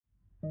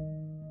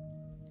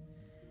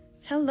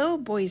Hello,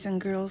 boys and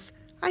girls.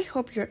 I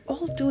hope you're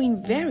all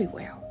doing very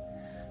well.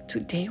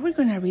 Today we're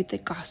going to read the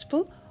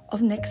Gospel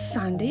of next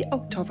Sunday,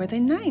 October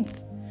the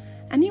 9th,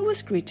 and it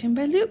was written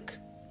by Luke.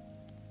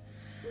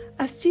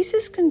 As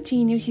Jesus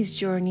continued his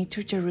journey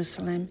to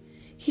Jerusalem,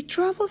 he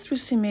traveled through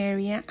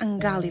Samaria and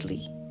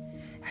Galilee.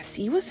 As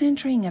he was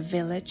entering a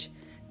village,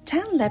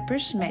 10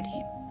 lepers met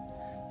him.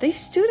 They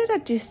stood at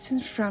a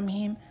distance from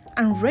him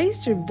and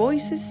raised their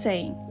voices,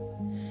 saying,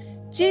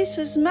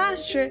 "Jesus,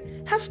 Master,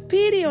 have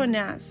pity on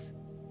us."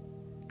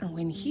 And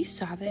when he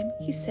saw them,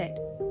 he said,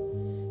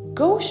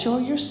 "Go show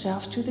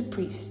yourselves to the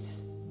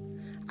priests."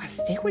 As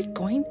they were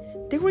going,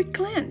 they were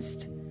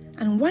cleansed.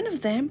 And one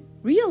of them,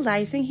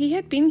 realizing he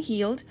had been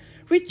healed,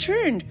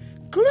 returned,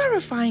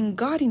 glorifying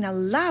God in a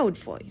loud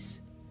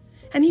voice.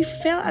 And he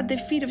fell at the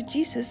feet of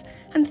Jesus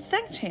and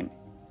thanked him.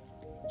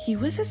 He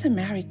was a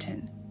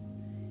Samaritan.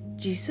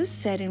 Jesus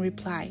said in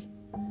reply,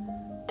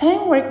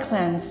 10 were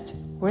cleansed,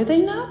 were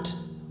they not?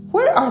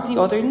 Where are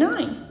the other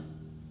 9?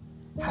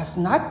 Has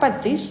not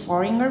but this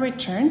foreigner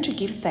returned to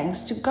give thanks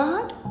to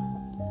God?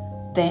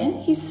 Then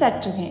he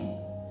said to him,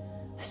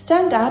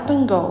 "Stand up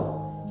and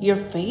go. Your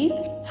faith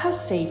has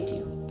saved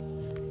you."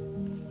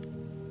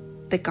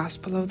 The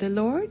Gospel of the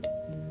Lord.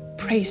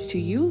 Praise to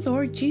you,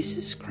 Lord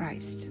Jesus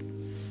Christ.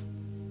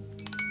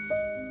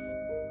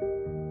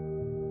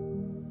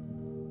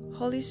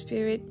 Holy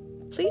Spirit,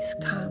 please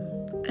come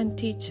and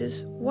teach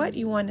us what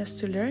you want us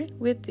to learn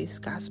with this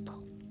Gospel.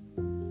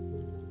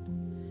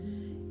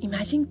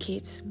 Imagine,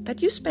 kids,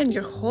 that you spend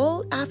your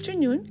whole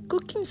afternoon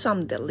cooking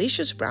some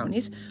delicious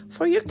brownies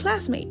for your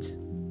classmates.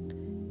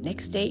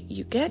 Next day,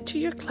 you get to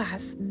your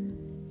class.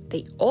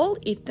 They all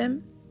eat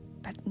them,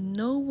 but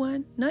no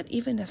one, not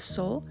even a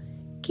soul,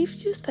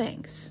 gives you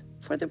thanks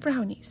for the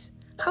brownies.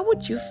 How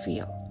would you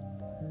feel?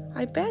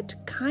 I bet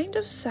kind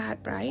of sad,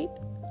 right?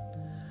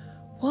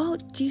 Well,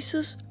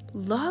 Jesus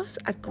loves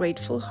a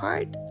grateful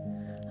heart.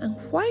 And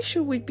why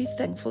should we be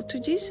thankful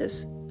to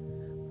Jesus?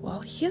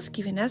 Well, he has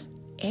given us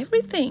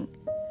everything.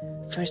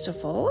 First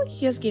of all,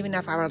 he has given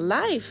us our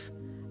life,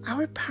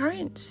 our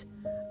parents,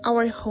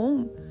 our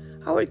home,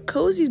 our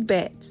cozy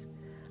beds,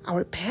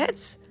 our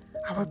pets,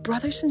 our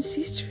brothers and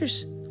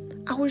sisters,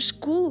 our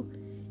school,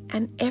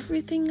 and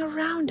everything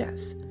around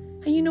us.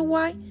 And you know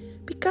why?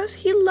 Because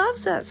he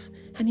loves us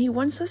and he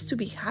wants us to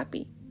be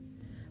happy.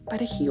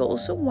 But he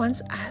also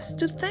wants us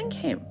to thank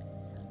him.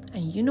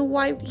 And you know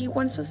why he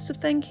wants us to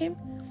thank him?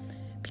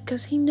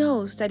 Because he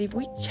knows that if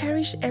we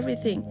cherish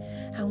everything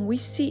and we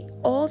see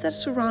all that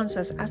surrounds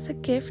us as a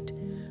gift,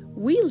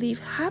 we live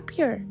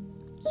happier.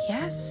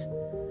 Yes.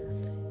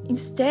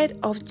 Instead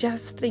of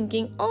just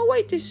thinking, "Oh,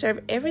 I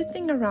deserve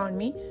everything around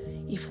me,"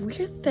 if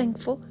we're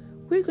thankful,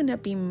 we're going to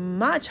be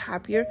much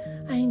happier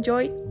and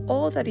enjoy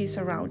all that is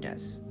around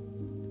us.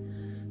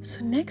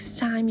 So next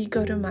time you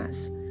go to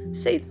Mass,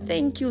 say,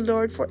 "Thank you,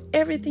 Lord, for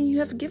everything you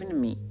have given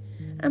me.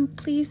 And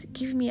please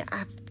give me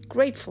a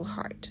grateful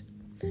heart."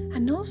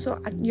 And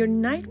also at your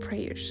night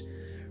prayers,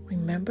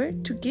 remember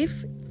to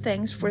give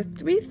thanks for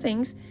 3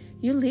 things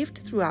you lived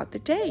throughout the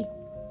day.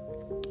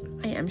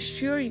 I am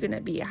sure you're going to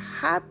be a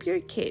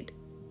happier kid.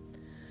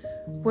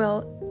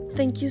 Well,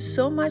 thank you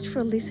so much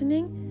for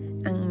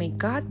listening, and may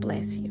God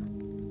bless you.